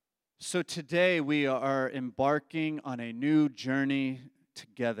So today we are embarking on a new journey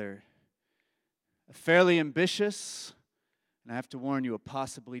together. A fairly ambitious, and I have to warn you, a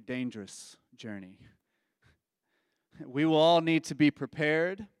possibly dangerous journey. We will all need to be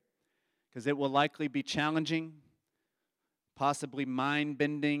prepared because it will likely be challenging, possibly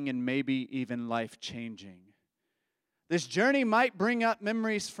mind-bending, and maybe even life-changing. This journey might bring up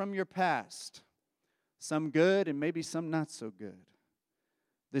memories from your past, some good and maybe some not so good.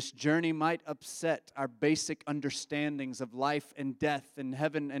 This journey might upset our basic understandings of life and death and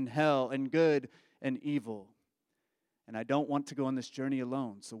heaven and hell and good and evil. And I don't want to go on this journey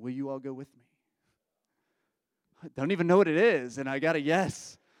alone, so will you all go with me? I don't even know what it is, and I got a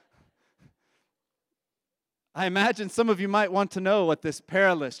yes. I imagine some of you might want to know what this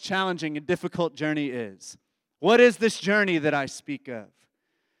perilous, challenging, and difficult journey is. What is this journey that I speak of?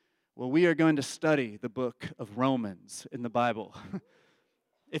 Well, we are going to study the book of Romans in the Bible.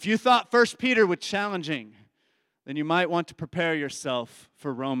 If you thought 1 Peter was challenging, then you might want to prepare yourself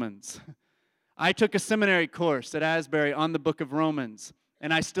for Romans. I took a seminary course at Asbury on the book of Romans,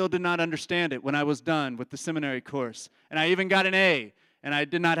 and I still did not understand it when I was done with the seminary course. And I even got an A, and I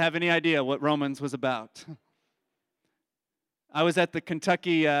did not have any idea what Romans was about. I was at the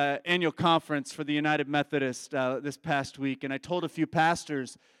Kentucky annual conference for the United Methodist this past week, and I told a few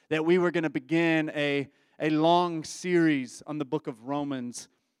pastors that we were going to begin a long series on the book of Romans.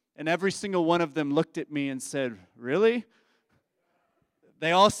 And every single one of them looked at me and said, "Really?"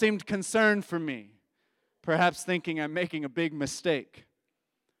 They all seemed concerned for me, perhaps thinking I'm making a big mistake.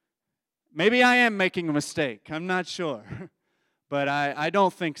 Maybe I am making a mistake. I'm not sure. But I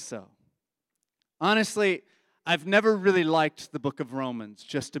don't think so. Honestly, I've never really liked the book of Romans,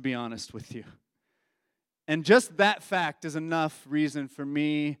 just to be honest with you. And just that fact is enough reason for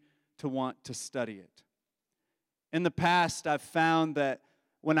me to want to study it. In the past, I've found that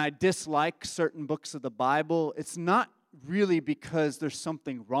when I dislike certain books of the Bible, it's not really because there's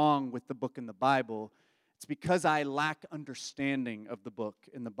something wrong with the book in the Bible. It's because I lack understanding of the book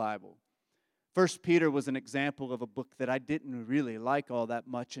in the Bible. 1 Peter was an example of a book that I didn't really like all that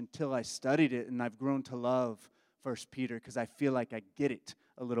much until I studied it, and I've grown to love 1 Peter because I feel like I get it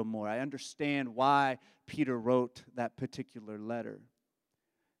a little more. I understand why Peter wrote that particular letter.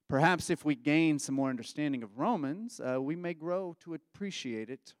 Perhaps if we gain some more understanding of Romans, we may grow to appreciate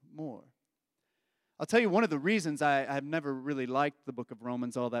it more. I'll tell you one of the reasons I've never really liked the book of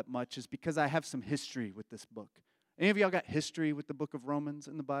Romans all that much is because I have some history with this book. Any of y'all got history with the book of Romans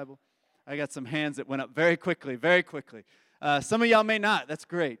in the Bible? I got some hands that went up very quickly, very quickly. Some of y'all may not. That's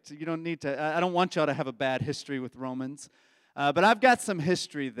great. You don't need to. I don't want y'all to have a bad history with Romans. But I've got some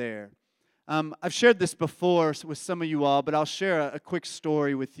history there. I've shared this before with some of you all, but I'll share a quick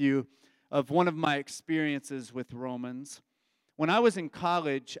story with you of one of my experiences with Romans. When I was in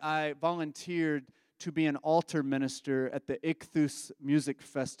college, I volunteered to be an altar minister at the Ichthus Music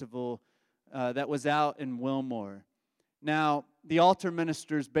Festival that was out in Wilmore. Now, the altar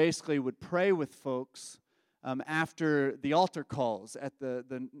ministers basically would pray with folks after the altar calls at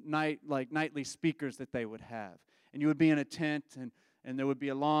the nightly speakers that they would have. And you would be in a tent, and there would be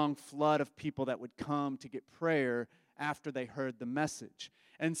a long flood of people that would come to get prayer after they heard the message.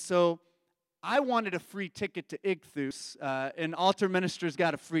 And so I wanted a free ticket to Ichthus, and altar ministers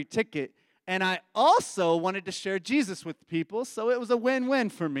got a free ticket. And I also wanted to share Jesus with people, so it was a win-win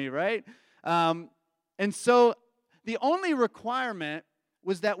for me, right? And so the only requirement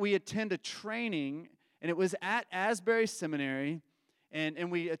was that we attend a training, and it was at Asbury Seminary,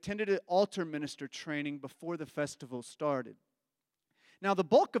 and we attended an altar minister training before the festival started. Now, the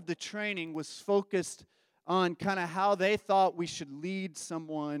bulk of the training was focused on kind of how they thought we should lead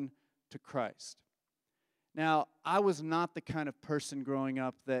someone to Christ. Now, I was not the kind of person growing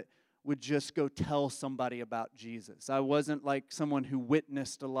up that would just go tell somebody about Jesus. I wasn't like someone who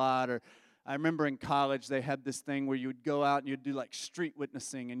witnessed a lot, or I remember in college they had this thing where you would go out and you'd do like street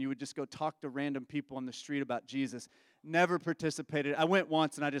witnessing, and you would just go talk to random people on the street about Jesus. Never participated. I went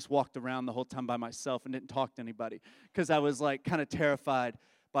once and I just walked around the whole time by myself and didn't talk to anybody because I was like kind of terrified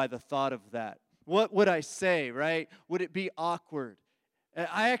by the thought of that. What would I say, right? Would it be awkward?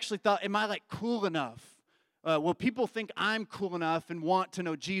 I actually thought, am I like cool enough? Will people think I'm cool enough and want to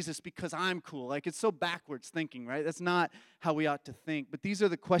know Jesus because I'm cool? Like, it's so backwards thinking, right? That's not how we ought to think. But these are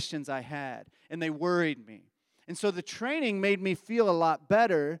the questions I had, and they worried me. And so the training made me feel a lot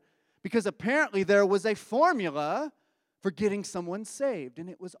better because apparently there was a formula for getting someone saved, and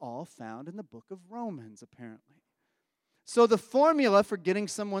it was all found in the book of Romans, apparently. So the formula for getting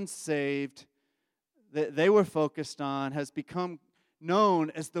someone saved that they were focused on has become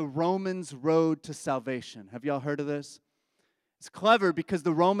known as the Romans road to salvation. Have y'all heard of this? It's clever because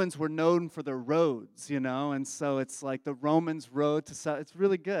the Romans were known for their roads, and so it's like the Romans' road to it's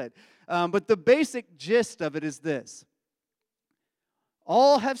really good. But the basic gist of it is this.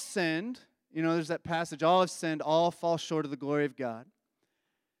 All have sinned. There's that passage, all have sinned, all fall short of the glory of God.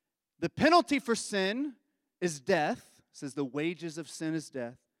 The penalty for sin is death. It says the wages of sin is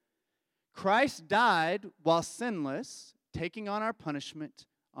death. Christ died while sinless, taking on our punishment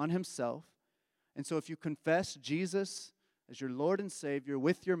on himself. And so if you confess Jesus as your Lord and Savior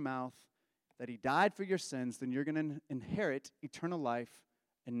with your mouth, that he died for your sins, then you're going to inherit eternal life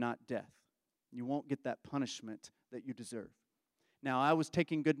and not death. You won't get that punishment that you deserve. Now, I was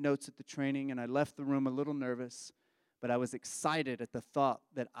taking good notes at the training, and I left the room a little nervous, but I was excited at the thought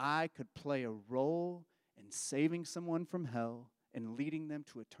that I could play a role in saving someone from hell and leading them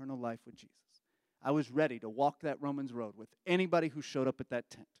to eternal life with Jesus. I was ready to walk that Romans road with anybody who showed up at that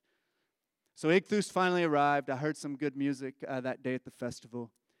tent. So Ichthus finally arrived. I heard some good music that day at the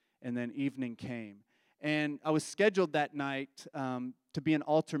festival, and then evening came. And I was scheduled that night to be an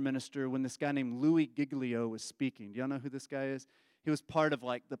altar minister when this guy named Louis Giglio was speaking. Do y'all know who this guy is? He was part of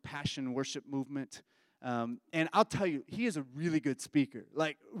like the Passion Worship movement. And I'll tell you, he is a really good speaker,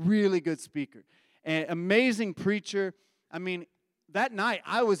 really good speaker. And amazing preacher. I mean, that night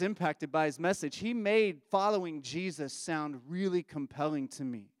I was impacted by his message. He made following Jesus sound really compelling to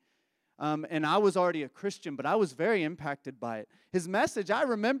me. And I was already a Christian, but I was very impacted by it. His message, I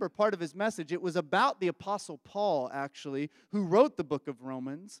remember part of his message. It was about the Apostle Paul, actually, who wrote the book of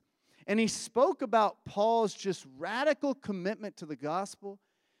Romans. And he spoke about Paul's just radical commitment to the gospel.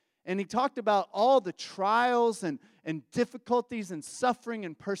 And he talked about all the trials and difficulties and suffering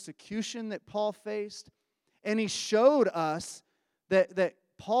and persecution that Paul faced. And he showed us that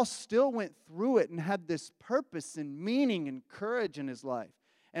Paul still went through it and had this purpose and meaning and courage in his life.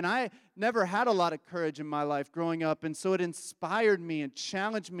 And I never had a lot of courage in my life growing up, and so it inspired me and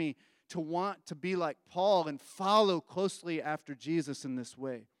challenged me to want to be like Paul and follow closely after Jesus in this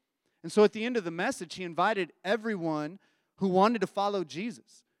way. And so at the end of the message, he invited everyone who wanted to follow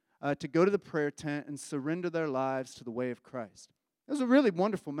Jesus to go to the prayer tent and surrender their lives to the way of Christ. It was a really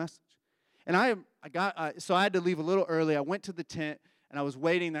wonderful message. And so I had to leave a little early. I went to the tent, and I was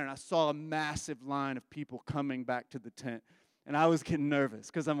waiting there, and I saw a massive line of people coming back to the tent. And I was getting nervous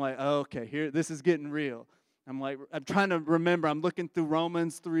because I'm like, oh, okay, this is getting real. I'm trying to remember. I'm looking through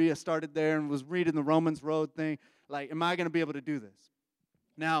Romans 3. I started there and was reading the Romans Road thing. Am I going to be able to do this?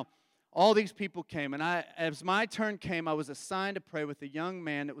 Now, all these people came, and as my turn came, I was assigned to pray with a young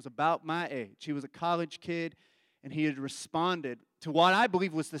man that was about my age. He was a college kid, and he had responded to what I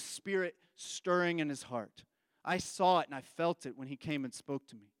believe was the Spirit stirring in his heart. I saw it, and I felt it when he came and spoke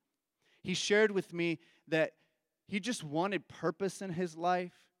to me. He shared with me that he just wanted purpose in his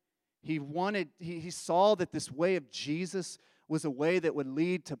life. He saw that this way of Jesus was a way that would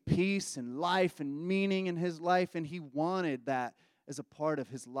lead to peace and life and meaning in his life, and he wanted that as a part of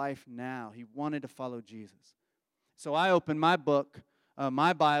his life now. He wanted to follow Jesus. So I opened my book,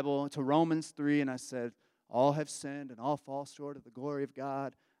 my Bible, to Romans 3, and I said, all have sinned and all fall short of the glory of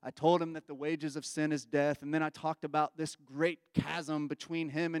God. I told him that the wages of sin is death, and then I talked about this great chasm between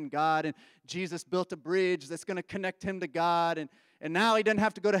him and God, and Jesus built a bridge that's going to connect him to God, and now he doesn't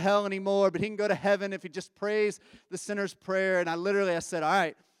have to go to hell anymore, but he can go to heaven if he just prays the sinner's prayer. And I said, all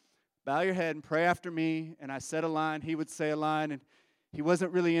right, bow your head and pray after me. And I said a line, he would say a line, and he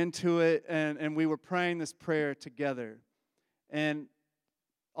wasn't really into it, and we were praying this prayer together. And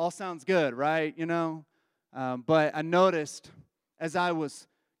all sounds good, right? But I noticed as I was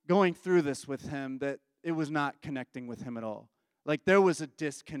going through this with him that it was not connecting with him at all. There was a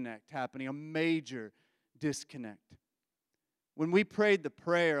disconnect happening, a major disconnect. When we prayed the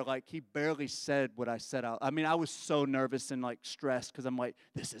prayer, he barely said what I said out. I mean, I was so nervous and stressed because I'm like,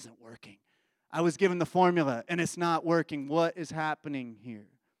 this isn't working. I was given the formula and it's not working. What is happening here?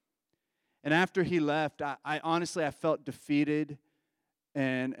 And after he left, I honestly felt defeated,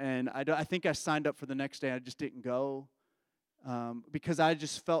 and I think I signed up for the next day. I just didn't go because I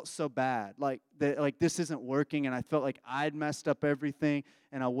just felt so bad, this isn't working, and I felt like I'd messed up everything,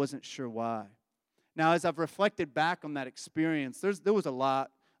 and I wasn't sure why. Now, as I've reflected back on that experience, there was a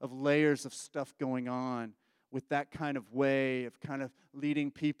lot of layers of stuff going on with that kind of way of kind of leading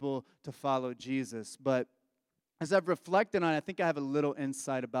people to follow Jesus. But as I've reflected on it, I think I have a little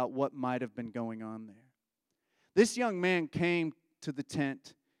insight about what might have been going on there. This young man came to the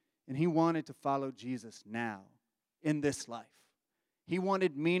tent, and he wanted to follow Jesus now, in this life. He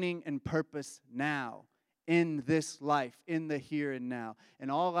wanted meaning and purpose now, in this life, in the here and now. And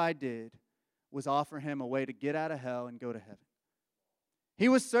all I did was offer him a way to get out of hell and go to heaven. He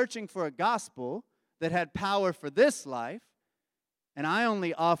was searching for a gospel that had power for this life, And I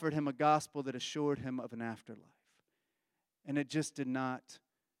only offered him a gospel that assured him of an afterlife. And it just did not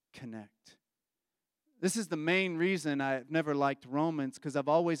connect. This is the main reason I've never liked Romans, because I've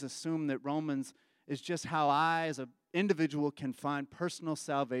always assumed that Romans is just how I, as an individual, can find personal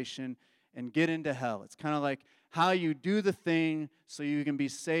salvation and get into hell. It's kind of like how you do the thing so you can be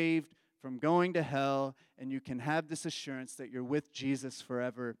saved from going to hell, and you can have this assurance that you're with Jesus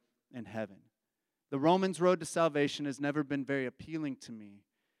forever in heaven. The Romans road to salvation has never been very appealing to me,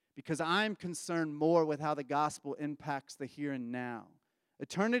 because I'm concerned more with how the gospel impacts the here and now.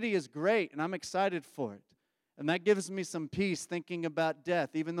 Eternity is great, and I'm excited for it. And that gives me some peace thinking about death,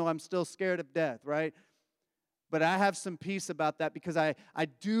 even though I'm still scared of death, right? But I have some peace about that because I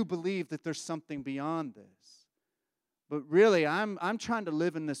do believe that there's something beyond this. But really, I'm trying to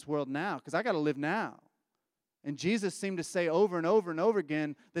live in this world now because I got to live now. And Jesus seemed to say over and over and over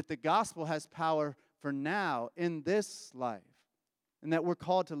again that the gospel has power for now in this life. And that we're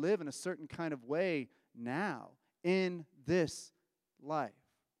called to live in a certain kind of way now in this life.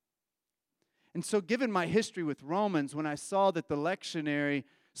 And so given my history with Romans, when I saw that the lectionary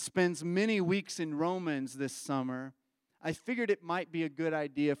spends many weeks in Romans this summer, I figured it might be a good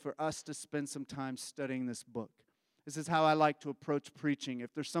idea for us to spend some time studying this book. This is how I like to approach preaching.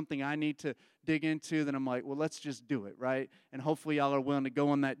 If there's something I need to dig into, then I'm like, well, let's just do it, right? And hopefully y'all are willing to go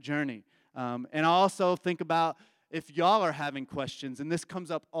on that journey. And I also think about if y'all are having questions, and this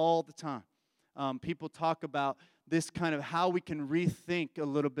comes up all the time. People talk about this kind of how we can rethink a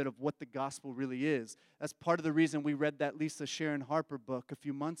little bit of what the gospel really is. That's part of the reason we read that Lisa Sharon Harper book a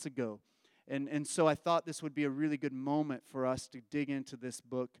few months ago. And so I thought this would be a really good moment for us to dig into this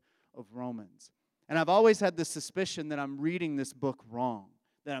book of Romans. And I've always had the suspicion that I'm reading this book wrong,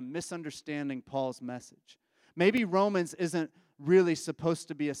 that I'm misunderstanding Paul's message. Maybe Romans isn't really supposed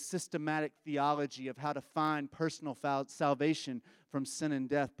to be a systematic theology of how to find personal salvation from sin and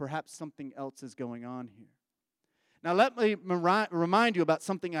death. Perhaps something else is going on here. Now, let me remind you about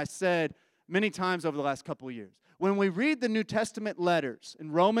something I said many times over the last couple of years. When we read the New Testament letters,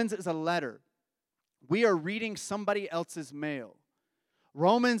 and Romans is a letter, we are reading somebody else's mail.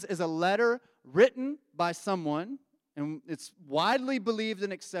 Romans is a letter written by someone, and it's widely believed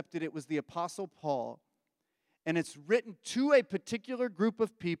and accepted it was the Apostle Paul, and it's written to a particular group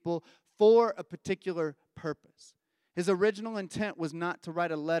of people for a particular purpose. His original intent was not to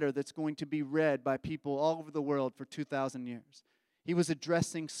write a letter that's going to be read by people all over the world for 2,000 years. He was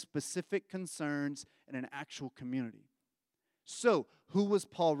addressing specific concerns in an actual community. So, who was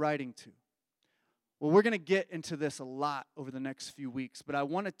Paul writing to? Well, we're going to get into this a lot over the next few weeks, but I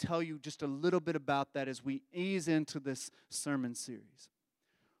want to tell you just a little bit about that as we ease into this sermon series.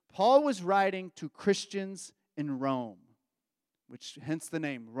 Paul was writing to Christians in Rome, which hence the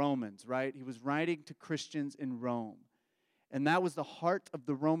name Romans, right? He was writing to Christians in Rome, and that was the heart of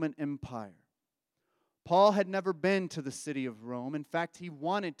the Roman Empire. Paul had never been to the city of Rome. In fact, he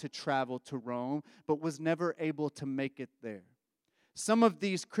wanted to travel to Rome, but was never able to make it there. Some of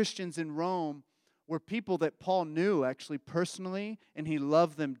these Christians in Rome were people that Paul knew actually personally, and he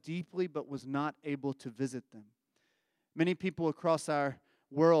loved them deeply, but was not able to visit them. Many people across our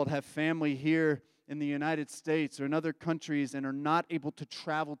world have family here in the United States or in other countries and are not able to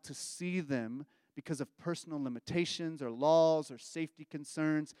travel to see them because of personal limitations or laws or safety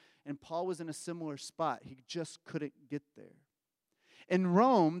concerns. And Paul was in a similar spot. He just couldn't get there. In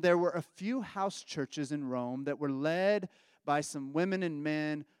Rome, there were a few house churches in Rome that were led by some women and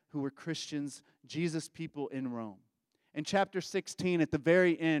men who were Christians, Jesus people in Rome. In chapter 16, at the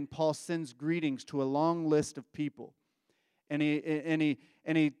very end, Paul sends greetings to a long list of people. And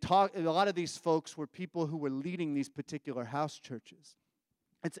he talked. A lot of these folks were people who were leading these particular house churches.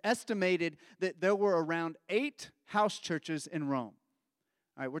 It's estimated that there were around 8 house churches in Rome.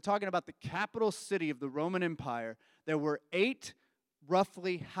 All right, we're talking about the capital city of the Roman Empire. There were 8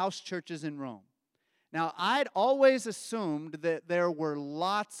 roughly house churches in Rome. Now, I'd always assumed that there were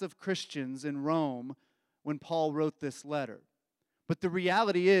lots of Christians in Rome when Paul wrote this letter. But the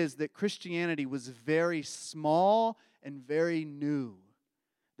reality is that Christianity was very small and very new.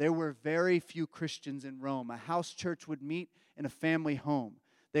 There were very few Christians in Rome. A house church would meet in a family home.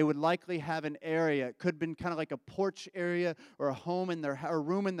 They would likely have an area. It could have been kind of like a porch area or a home in their or a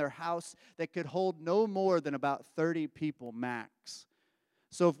room in their house that could hold no more than about 30 people max.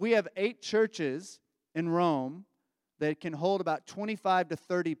 So if we have 8 churches in Rome that can hold about 25 to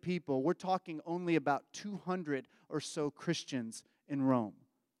 30 people, we're talking only about 200 or so Christians in Rome.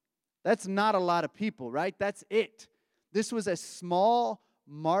 That's not a lot of people, right? That's it. This was a small,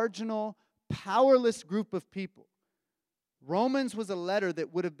 marginal, powerless group of people. Romans was a letter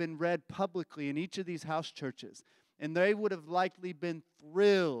that would have been read publicly in each of these house churches. And they would have likely been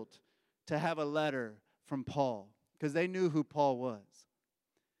thrilled to have a letter from Paul because they knew who Paul was.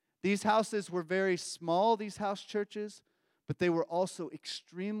 These houses were very small, these house churches, but they were also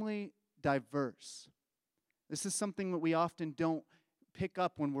extremely diverse. This is something that we often don't pick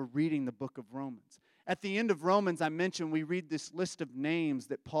up when we're reading the book of Romans. At the end of Romans, I mentioned we read this list of names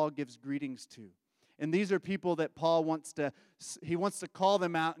that Paul gives greetings to. And these are people that Paul wants to call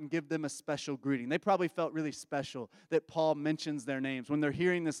them out and give them a special greeting. They probably felt really special that Paul mentions their names. When they're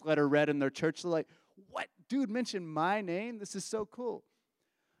hearing this letter read in their church, they're like, what? Dude, mention my name? This is so cool.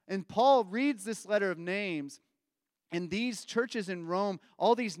 And Paul reads this letter of names, and these churches in Rome,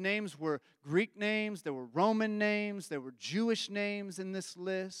 all these names were Greek names, there were Roman names, there were Jewish names in this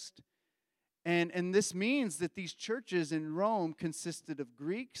list. And this means that these churches in Rome consisted of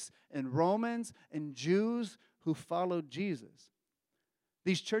Greeks and Romans and Jews who followed Jesus.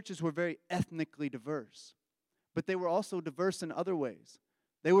 These churches were very ethnically diverse, but they were also diverse in other ways.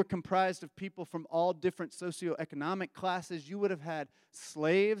 They were comprised of people from all different socioeconomic classes. You would have had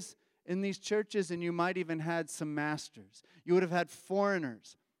slaves in these churches, and you might even had some masters. You would have had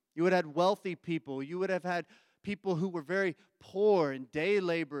foreigners. You would have had wealthy people. You would have had people who were very poor and day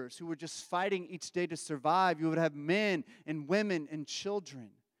laborers who were just fighting each day to survive. You would have men and women and children.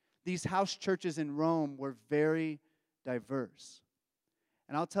 These house churches in Rome were very diverse.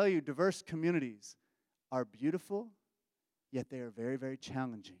 And I'll tell you, diverse communities are beautiful, yet they are very, very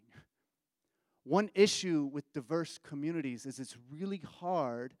challenging. One issue with diverse communities is it's really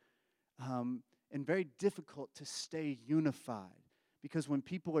hard and very difficult to stay unified. Because when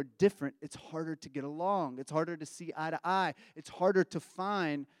people are different, it's harder to get along. It's harder to see eye to eye. It's harder to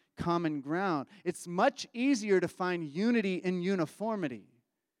find common ground. It's much easier to find unity in uniformity.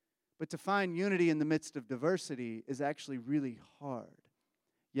 But to find unity in the midst of diversity is actually really hard.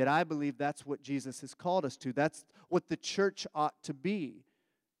 Yet I believe that's what Jesus has called us to. That's what the church ought to be,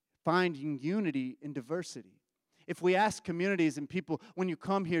 finding unity in diversity. If we ask communities and people, when you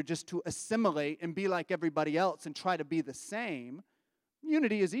come here just to assimilate and be like everybody else and try to be the same,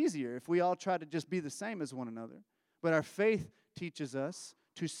 unity is easier if we all try to just be the same as one another. But our faith teaches us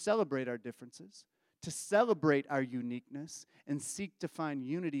to celebrate our differences, to celebrate our uniqueness, and seek to find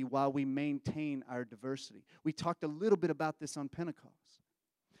unity while we maintain our diversity. We talked a little bit about this on Pentecost.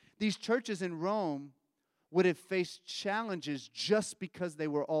 These churches in Rome would have faced challenges just because they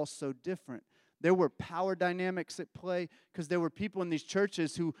were all so different. There were power dynamics at play because there were people in these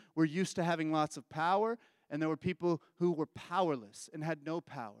churches who were used to having lots of power, and there were people who were powerless and had no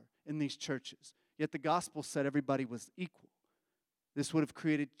power in these churches. Yet the gospel said everybody was equal. This would have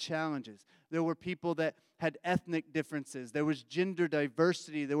created challenges. There were people that had ethnic differences. There was gender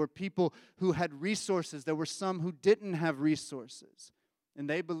diversity. There were people who had resources. There were some who didn't have resources. And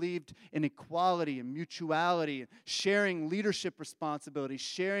they believed in equality and mutuality, and sharing leadership responsibilities,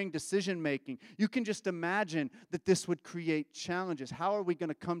 sharing decision making. You can just imagine that this would create challenges. How are we going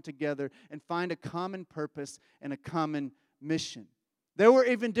to come together and find a common purpose and a common mission? There were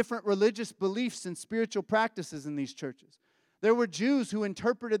even different religious beliefs and spiritual practices in these churches. There were Jews who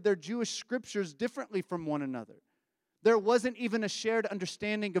interpreted their Jewish scriptures differently from one another. There wasn't even a shared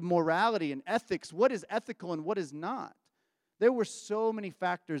understanding of morality and ethics. What is ethical and what is not? There were so many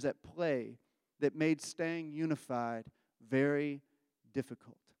factors at play that made staying unified very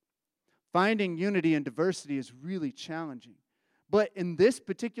difficult. Finding unity and diversity is really challenging. But in this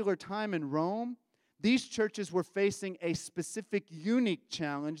particular time in Rome, these churches were facing a specific, unique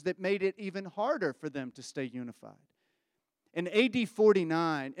challenge that made it even harder for them to stay unified. In AD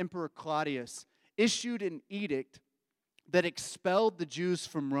 49, Emperor Claudius issued an edict that expelled the Jews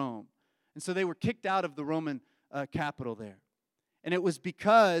from Rome. And so they were kicked out of the Roman capital there. And it was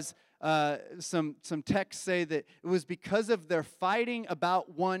because, some texts say that it was because of their fighting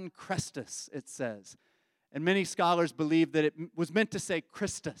about one Christus, it says. And many scholars believe that it was meant to say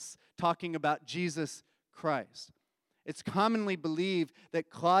Christus, talking about Jesus Christ. It's commonly believed that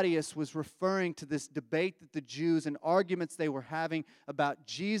Claudius was referring to this debate that the Jews and arguments they were having about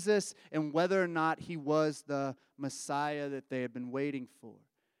Jesus and whether or not he was the Messiah that they had been waiting for.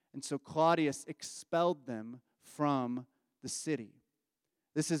 And so Claudius expelled them from the city.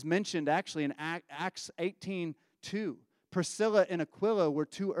 This is mentioned actually in Acts 18:2. Priscilla and Aquila were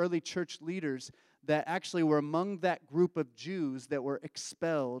two early church leaders that actually were among that group of Jews that were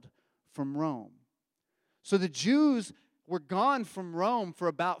expelled from Rome. So the Jews were gone from Rome for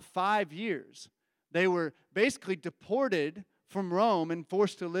about 5 years. They were basically deported from Rome and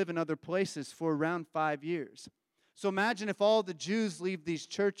forced to live in other places for around 5 years. So imagine if all the Jews leave these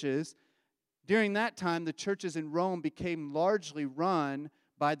churches. During that time, the churches in Rome became largely run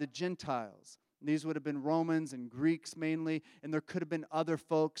by the Gentiles. These would have been Romans and Greeks mainly, and there could have been other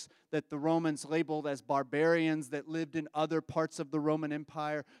folks that the Romans labeled as barbarians that lived in other parts of the Roman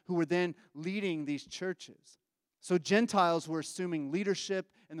Empire who were then leading these churches. So Gentiles were assuming leadership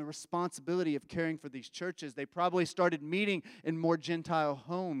and the responsibility of caring for these churches. They probably started meeting in more Gentile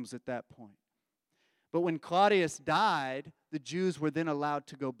homes at that point. But when Claudius died, the Jews were then allowed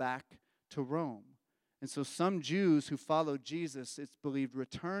to go back to Rome. And so some Jews who followed Jesus, it's believed,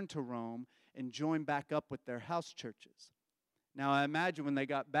 returned to Rome and joined back up with their house churches. Now, I imagine when they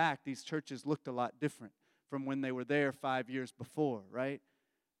got back, these churches looked a lot different from when they were there 5 years before, right?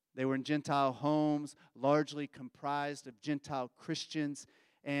 They were in Gentile homes, largely comprised of Gentile Christians,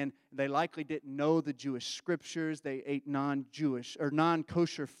 and they likely didn't know the Jewish scriptures. They ate non-Jewish or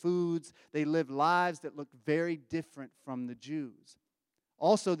non-kosher foods. They lived lives that looked very different from the Jews.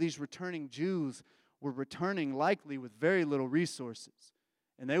 Also, these returning Jews were returning likely with very little resources,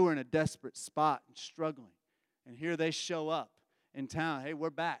 and they were in a desperate spot and struggling. And here they show up in town. Hey, we're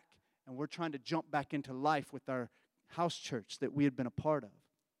back, and we're trying to jump back into life with our house church that we had been a part of.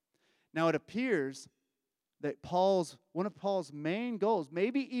 Now, it appears that one of Paul's main goals,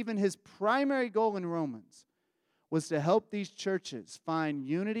 maybe even his primary goal in Romans, was to help these churches find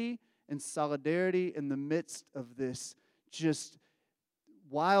unity and solidarity in the midst of this just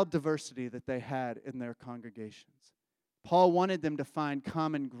wild diversity that they had in their congregations. Paul wanted them to find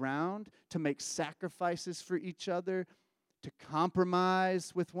common ground, to make sacrifices for each other, to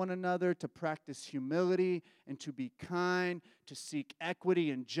compromise with one another, to practice humility, and to be kind, to seek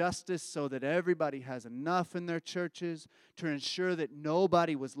equity and justice so that everybody has enough in their churches, to ensure that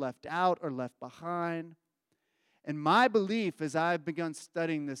nobody was left out or left behind. And my belief as I've begun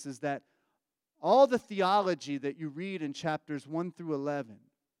studying this is that all the theology that you read in chapters 1 through 11,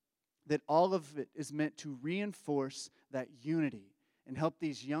 that all of it is meant to reinforce that unity and help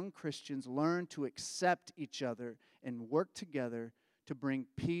these young Christians learn to accept each other and work together to bring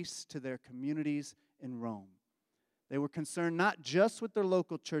peace to their communities in Rome. They were concerned not just with their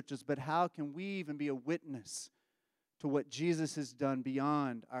local churches, but how can we even be a witness to what Jesus has done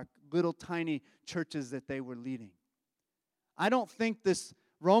beyond our little tiny churches that they were leading. I don't think this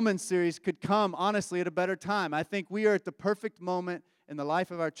Roman series could come, honestly, at a better time. I think we are at the perfect moment in the life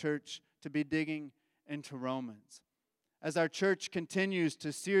of our church to be digging into Romans. As our church continues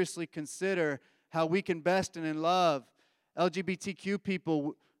to seriously consider how we can best and in love LGBTQ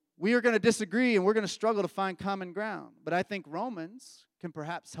people, we are going to disagree and we're going to struggle to find common ground. But I think Romans can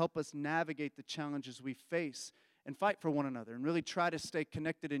perhaps help us navigate the challenges we face and fight for one another and really try to stay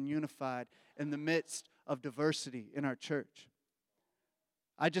connected and unified in the midst of diversity in our church.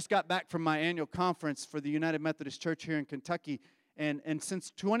 I just got back from my annual conference for the United Methodist Church here in Kentucky, and since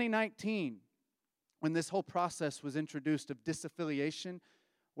 2019, when this whole process was introduced of disaffiliation,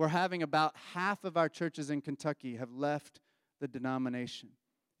 we're having about half of our churches in Kentucky have left the denomination.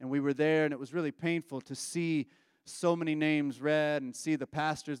 And we were there, and it was really painful to see so many names read and see the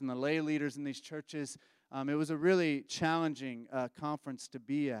pastors and the lay leaders in these churches. It was a really challenging conference to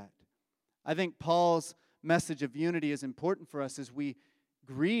be at. I think Paul's message of unity is important for us as we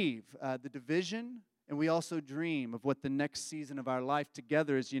grieve the division, and we also dream of what the next season of our life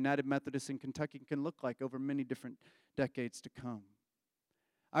together as United Methodists in Kentucky can look like over many different decades to come.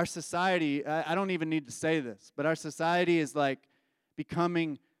 Our society, I don't even need to say this, but our society is like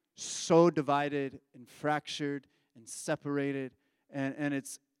becoming so divided and fractured and separated, and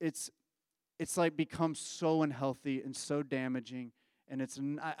it's like become so unhealthy and so damaging, and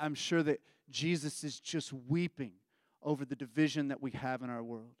I'm sure that Jesus is just weeping over the division that we have in our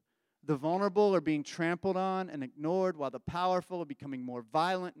world. The vulnerable are being trampled on and ignored, while the powerful are becoming more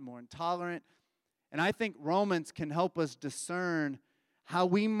violent and more intolerant. And I think Romans can help us discern how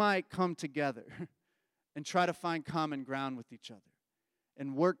we might come together and try to find common ground with each other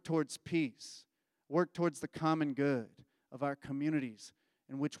and work towards peace, work towards the common good of our communities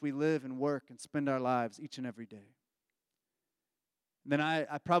in which we live and work and spend our lives each and every day. Then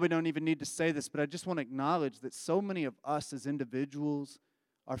I probably don't even need to say this, but I just want to acknowledge that so many of us as individuals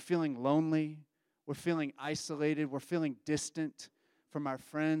are feeling lonely, we're feeling isolated, we're feeling distant from our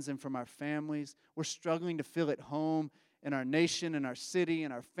friends and from our families. We're struggling to feel at home in our nation, in our city,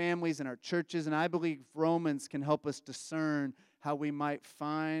 in our families, in our churches, and I believe Romans can help us discern how we might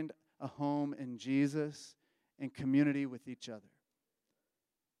find a home in Jesus and community with each other.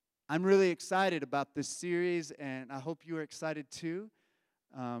 I'm really excited about this series, and I hope you are excited too.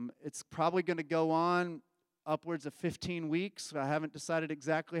 It's probably going to go on upwards of 15 weeks. I haven't decided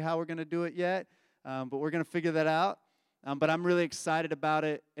exactly how we're going to do it yet, but we're going to figure that out. But I'm really excited about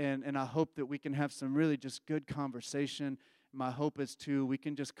it, and I hope that we can have some really just good conversation My hope is, too, we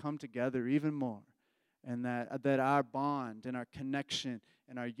can just come together even more, and that our bond and our connection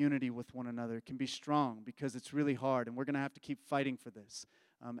and our unity with one another can be strong, because it's really hard, and we're going to have to keep fighting for this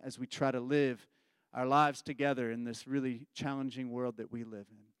as we try to live our lives together in this really challenging world that we live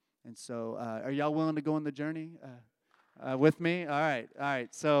in. And so are y'all willing to go on the journey with me? All right.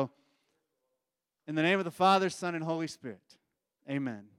 So in the name of the Father, Son, and Holy Spirit, amen.